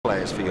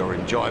players for your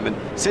enjoyment.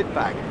 Sit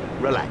back,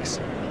 relax.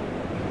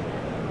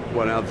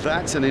 Well, now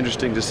that's an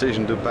interesting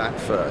decision to bat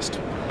first.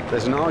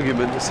 There's an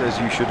argument that says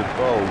you should have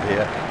bowled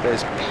here.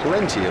 There's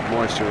plenty of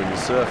moisture in the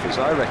surface.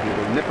 I reckon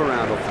it'll nip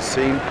around off the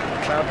seam.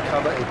 Cloud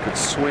cover, it could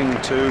swing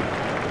too.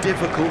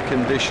 Difficult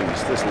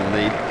conditions. This will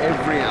need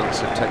every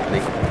ounce of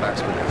technique the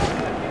batsman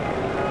has.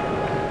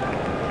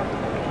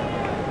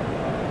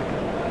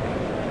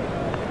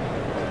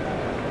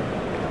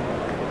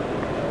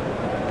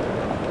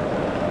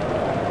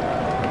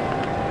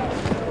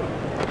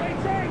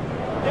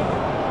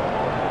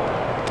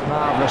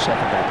 Marvellous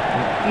effort,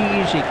 an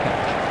easy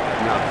catch.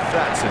 Now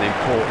that's an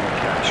important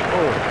catch.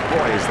 Oh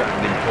boy, is that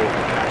an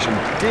important catch, and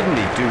didn't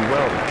he do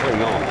well to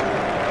cling on?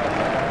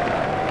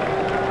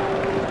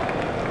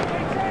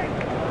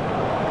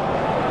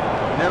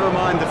 Never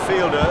mind the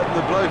fielder,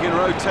 the bloke in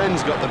row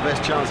 10's got the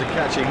best chance of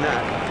catching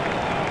that.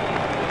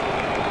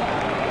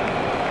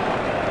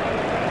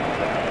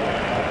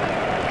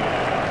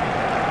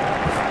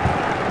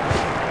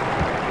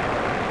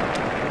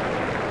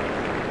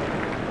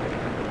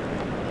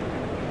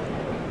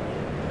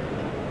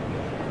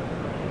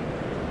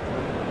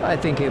 I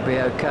think he'll be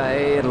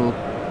okay. It'll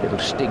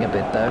sting a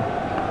bit though.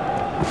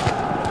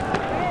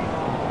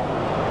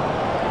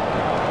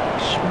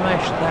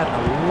 Smashed that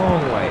a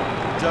long way.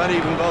 Don't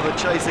even bother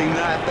chasing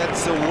that.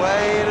 That's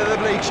away into the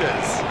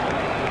bleachers.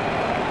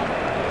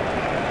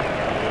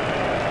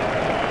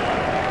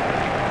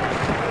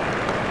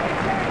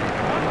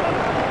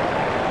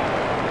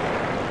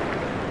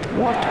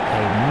 What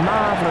a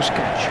marvellous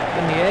catch.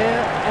 In the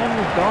air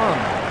and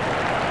gone.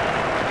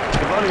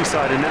 The bowling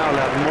side are now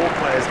allowed more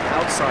players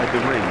outside the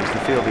ring as the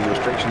fielding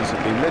restrictions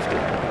have been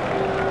lifted.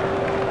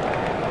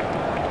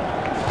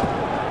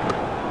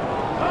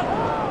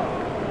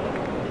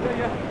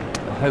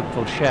 A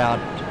hopeful shout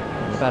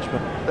from the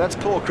batsman. That's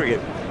poor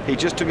cricket. He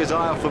just took his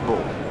eye off the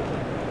ball.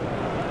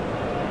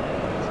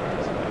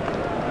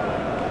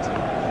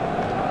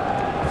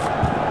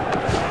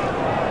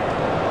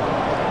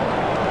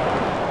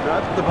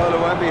 No, the bowler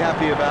won't be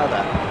happy about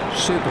that.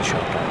 Super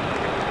shot.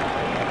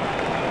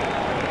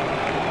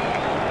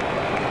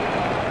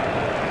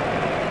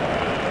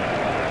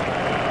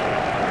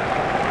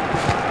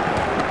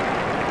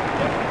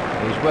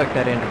 Work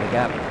that into the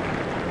gap.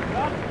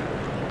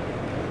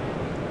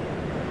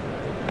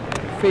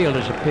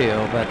 Fielder's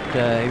appeal, but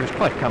he was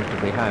quite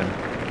comfortably home.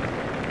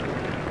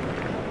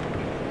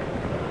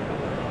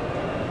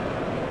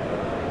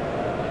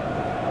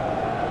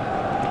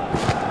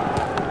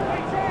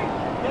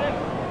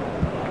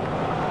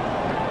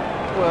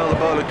 Well, the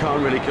bowler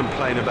can't really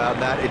complain about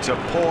that. It's a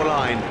poor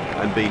line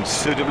and been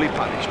suitably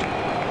punished.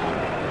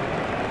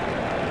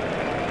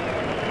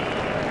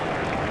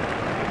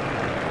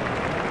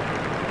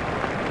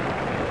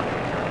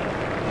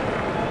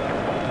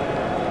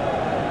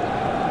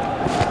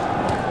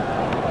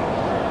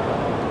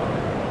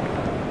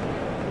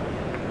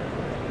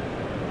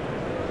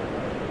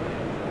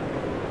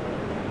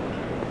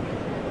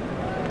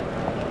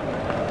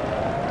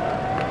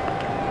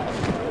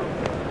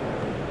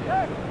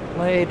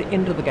 Played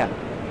into the gap.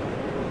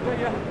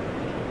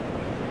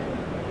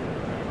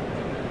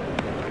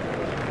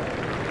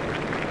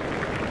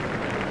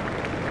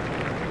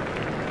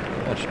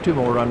 That's 2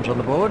 more runs on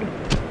the board.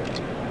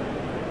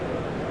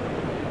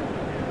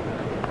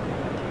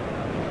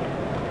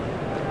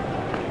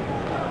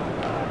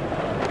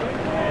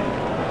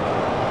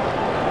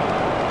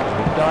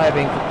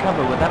 Diving for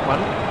cover with that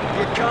one.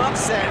 You can't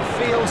set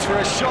fields for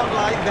a shot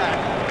like that.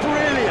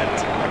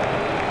 Brilliant!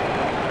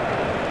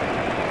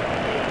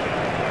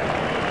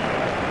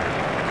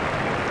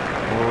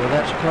 Oh,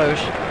 that's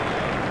close.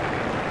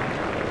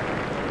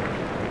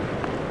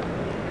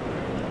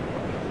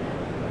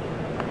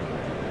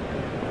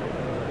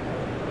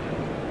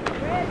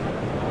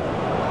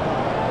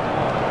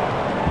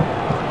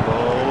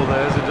 Oh,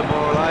 there's a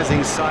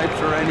demoralising sight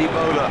for any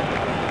bowler.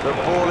 The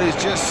ball is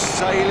just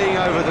sailing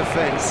over the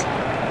fence.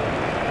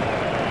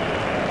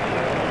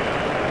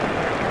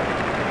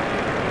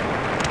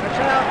 Watch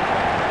out!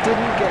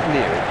 Didn't get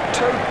near it.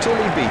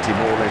 Totally beat him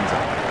all ends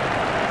up.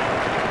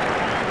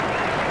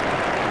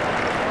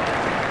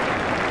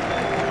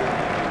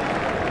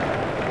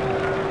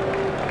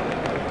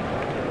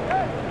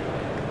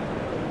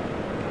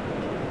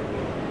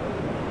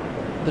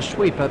 The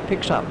sweeper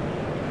picks up.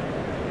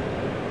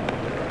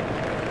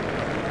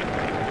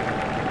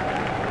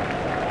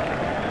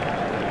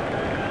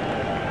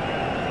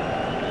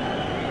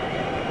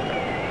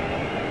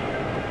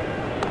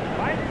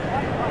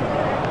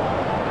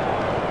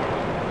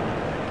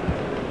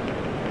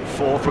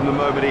 Four from the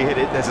moment he hit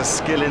it. There's a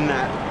skill in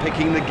that.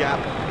 Picking the gap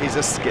is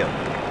a skill.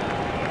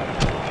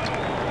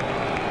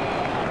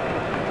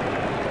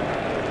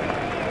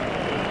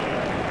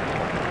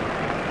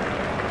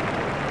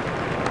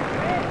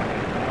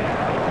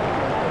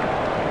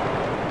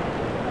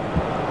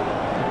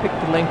 Picked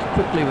the length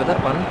quickly with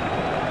that one.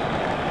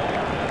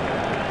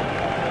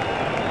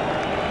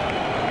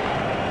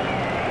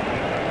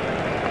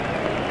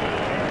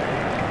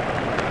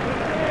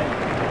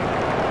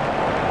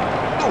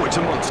 Oh, it's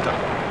a monster.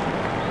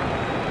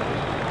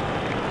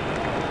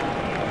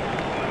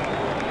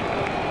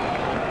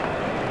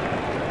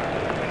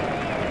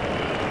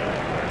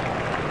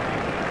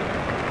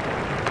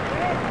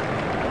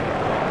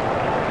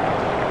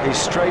 His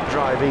straight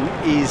driving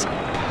is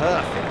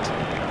perfect.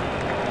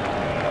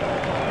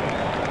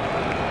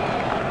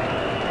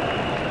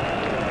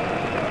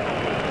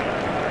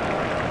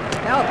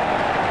 Out.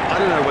 I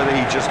don't know whether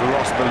he just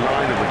lost the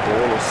line of the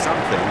ball or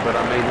something, but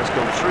I mean, it's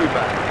gone through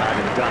back the pad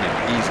and done it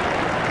easily.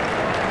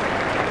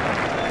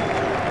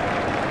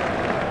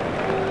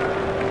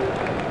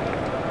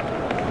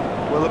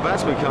 Well, the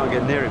batsman can't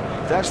get near him.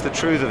 That's the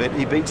truth of it.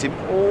 He beats him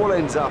all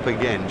ends up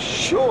again.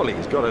 Surely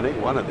he's got to nick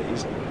one of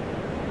these.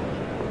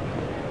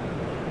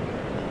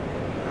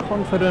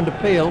 Confident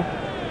appeal.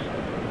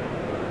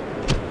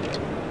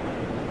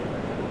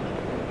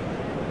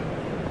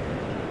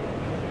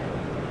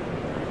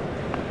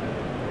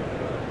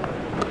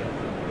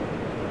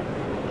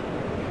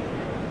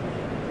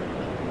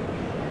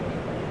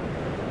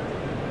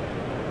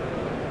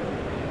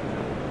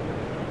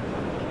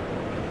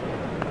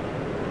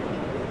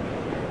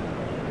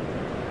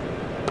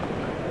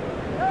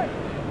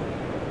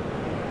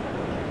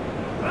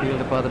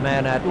 Fielded by the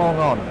man at long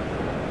on.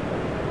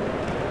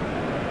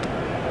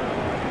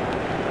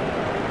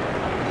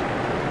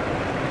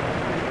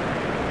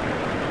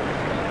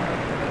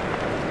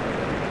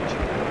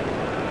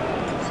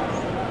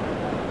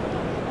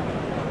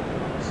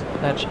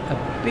 That's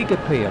a big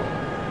appeal.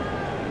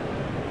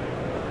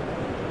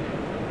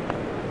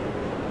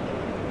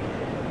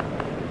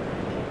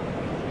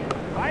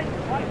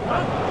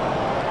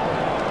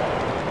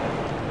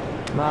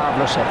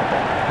 Marvellous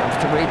effort.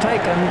 Comfortably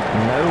taken,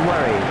 no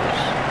worries.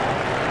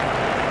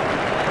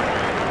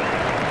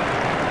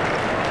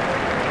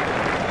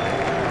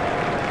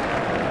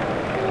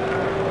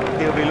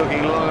 He'll be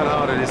looking long and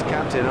hard at his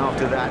captain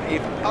after that.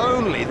 If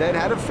only they'd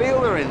had a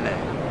fielder in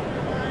there.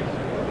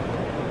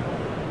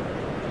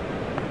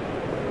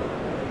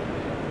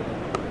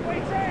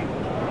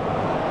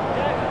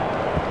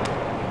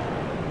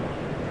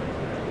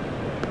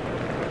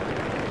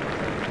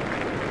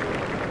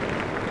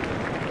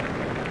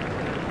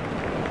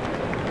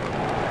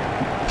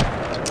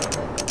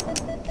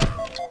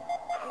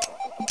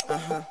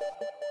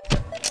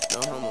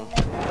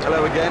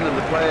 Hello again, and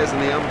the players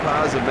and the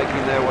umpires are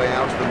making their way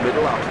out to the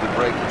middle after the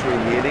break between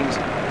the innings.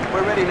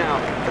 We're ready now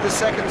for the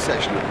second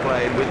session of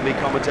play, and with me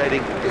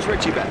commentating is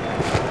Richie Bell.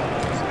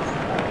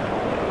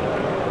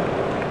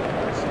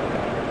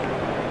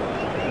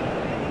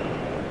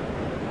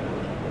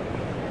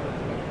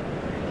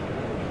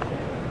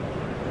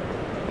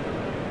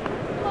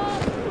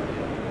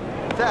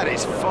 That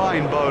is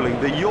fine bowling.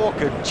 The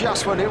Yorker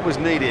just when it was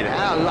needed.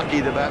 How lucky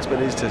the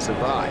batsman is to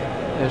survive.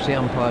 There's the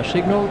umpire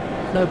signal,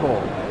 no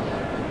ball.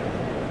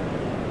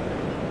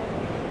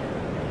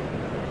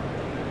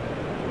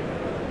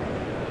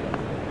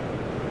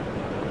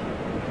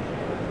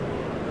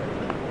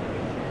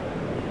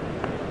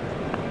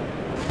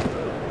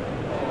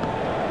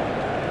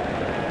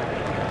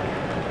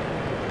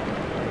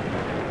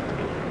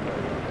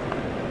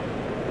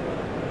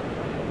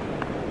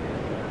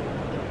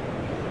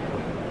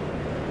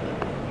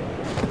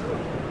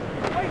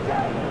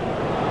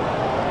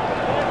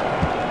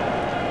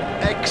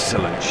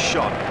 Excellent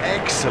shot,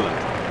 excellent.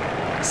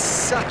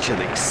 Such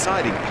an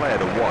exciting player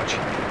to watch.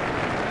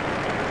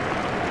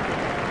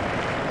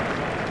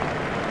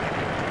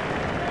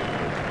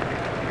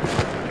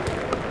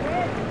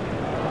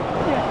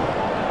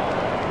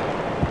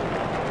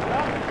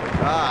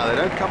 They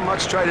don't come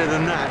much straighter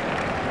than that.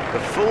 The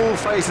full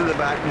face of the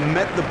bat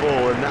met the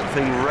ball and that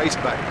thing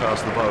raced back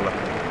past the bowler.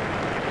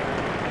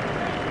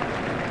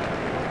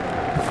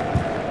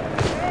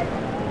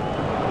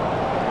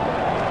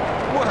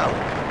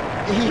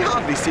 He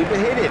hardly seemed to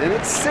hit it, and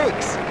it's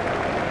 6.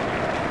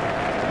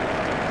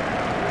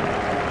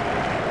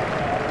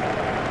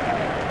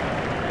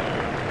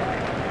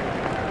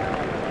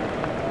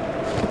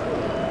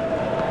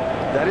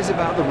 That is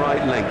about the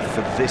right length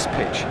for this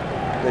pitch.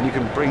 Then you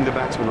can bring the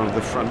batsman onto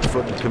the front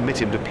foot and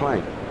commit him to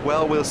playing.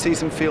 Well, we'll see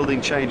some fielding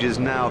changes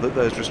now that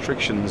those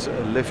restrictions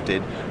are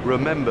lifted.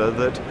 Remember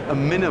that a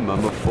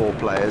minimum of 4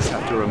 players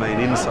have to remain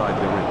inside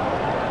the ring.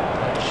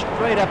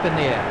 Straight up in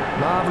the air.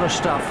 Marvellous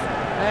stuff.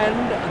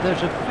 And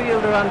there's a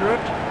fielder under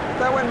it.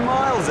 That went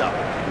miles up.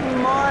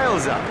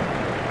 Miles up.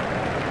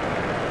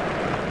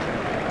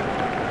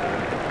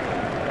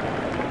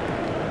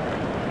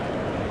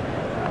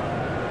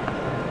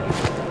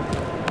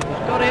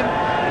 He's got him.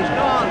 He's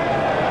gone.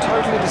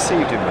 Totally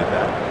deceived him with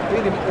that.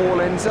 Beat him all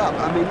ends up.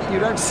 I mean, you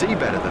don't see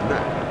better than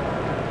that.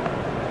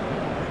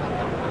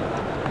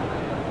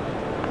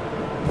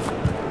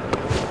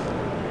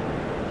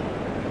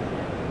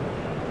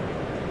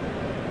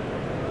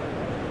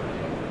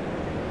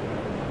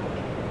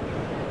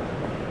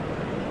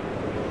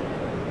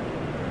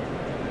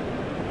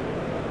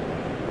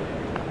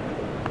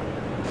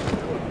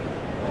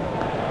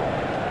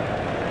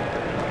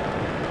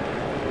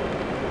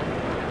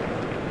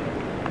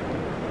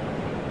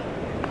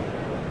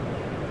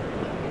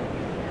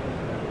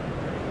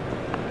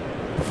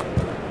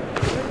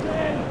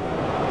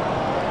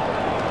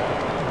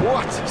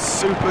 What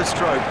super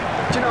stroke.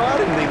 Do you know, I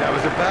didn't think that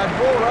was a bad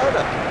ball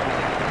either.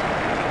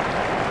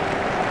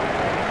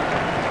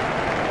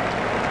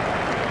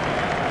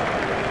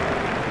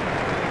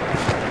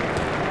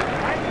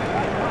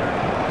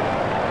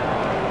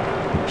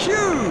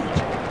 Huge!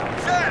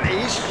 That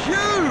is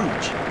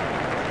huge!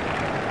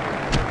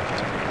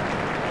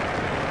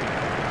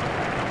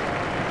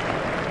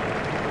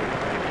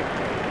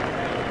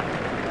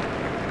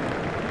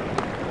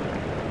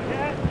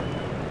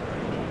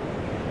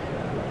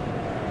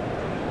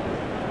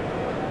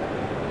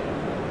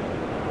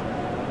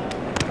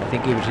 I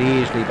think he was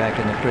easily back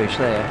in the crease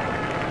there.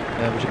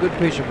 It was a good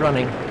piece of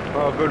running.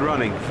 Oh, good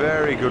running,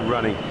 very good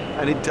running.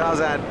 And it does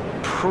add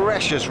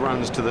precious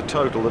runs to the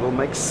total that'll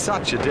make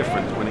such a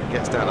difference when it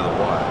gets down to the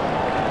wire.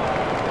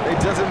 It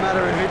doesn't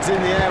matter if it's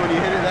in the air when you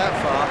hit it that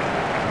far.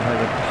 They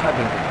were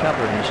hoping to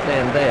cover and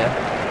stand there.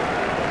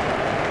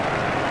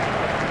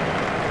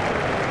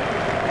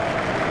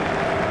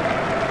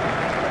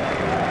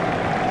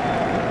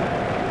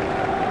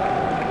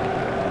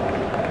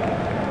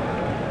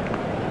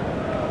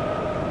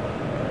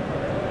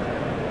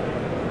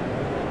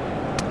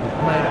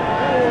 Made it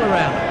all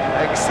around.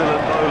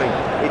 Excellent bowling.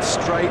 It's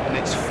straight and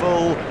it's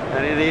full,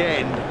 and in the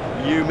end,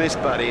 you miss,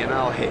 buddy, and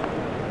I'll hit.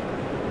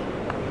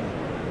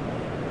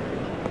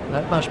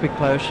 That must be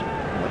close.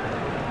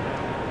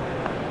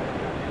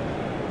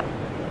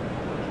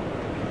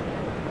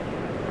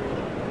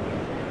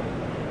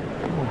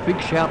 Oh, big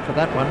shout for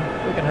that one.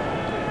 We're going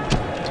to...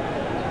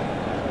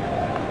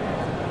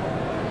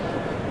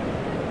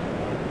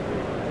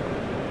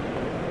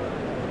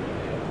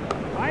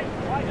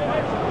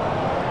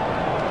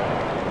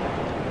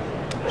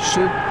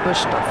 Super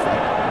stuff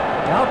that.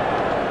 Out.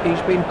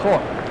 He's been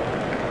caught.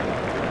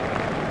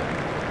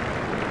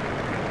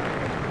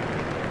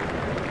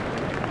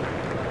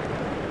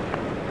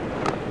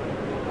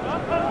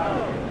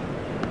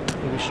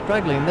 He was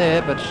struggling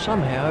there, but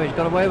somehow he's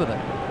got away with it.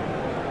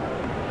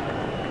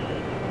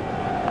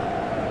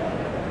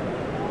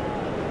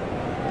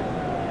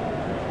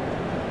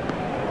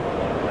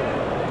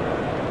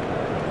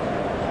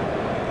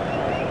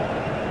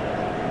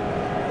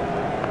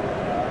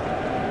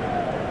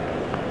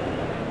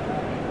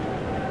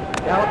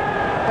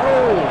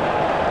 Oh!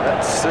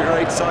 That's a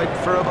great sight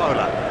for a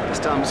bowler.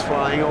 Stumps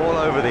flying all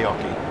over the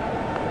hockey.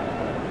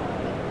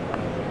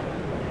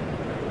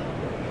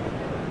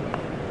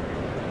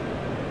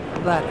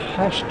 That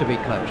has to be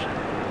close.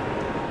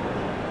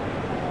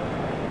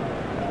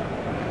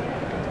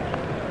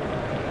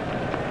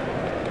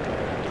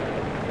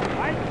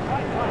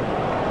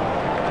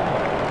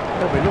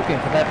 They'll be looking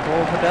for that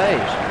ball for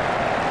days.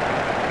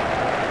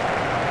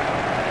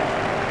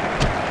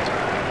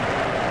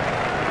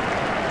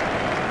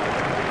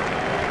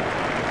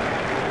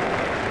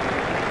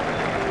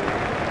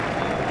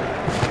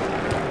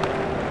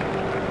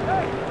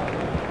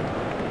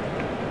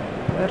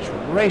 That's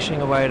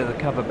racing away to the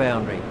cover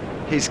boundary.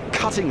 His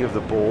cutting of the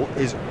ball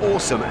is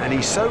awesome, and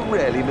he so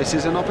rarely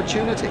misses an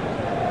opportunity.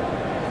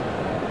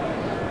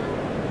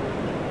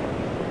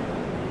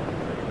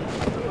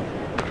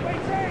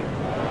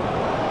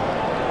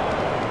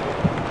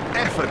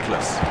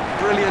 Effortless,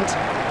 brilliant,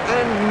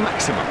 and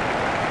maximum.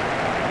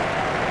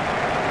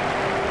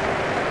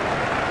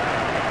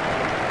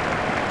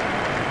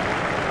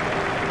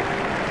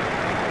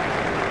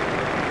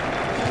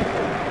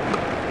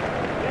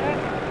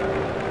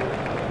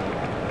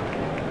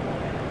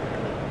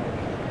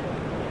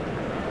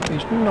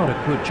 He's not a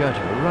good judge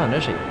of a run,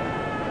 is he?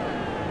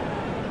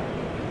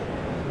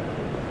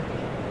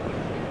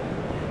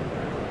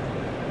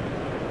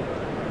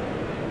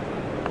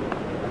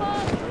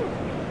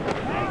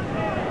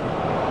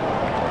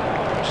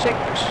 Six.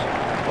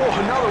 Oh,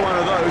 another one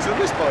of those,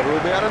 and this bowler will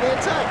be out of the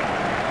attack.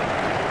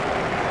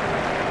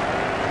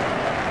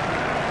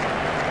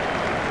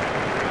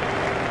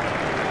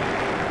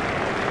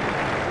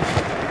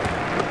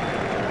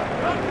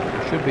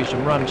 Should be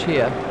some runs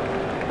here.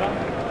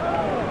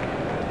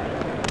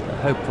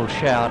 Hopeful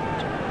shout,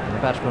 and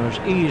the batsman was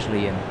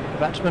easily in. The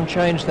batsman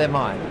changed their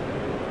mind.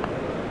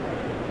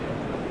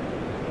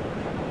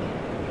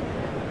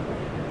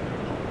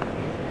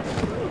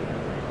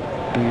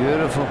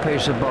 Beautiful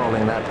piece of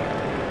bowling, that.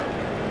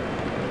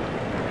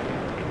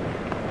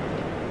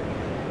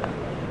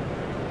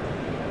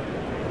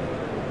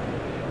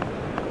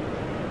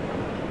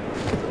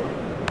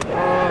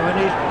 Oh, and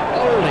he's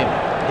bowled him.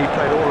 He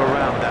played all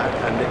around that,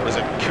 and it was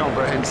a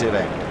comprehensive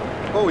end.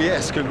 Oh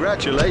yes,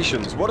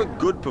 congratulations. What a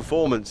good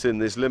performance in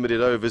this limited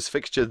overs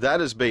fixture that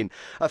has been.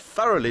 A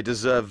thoroughly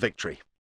deserved victory.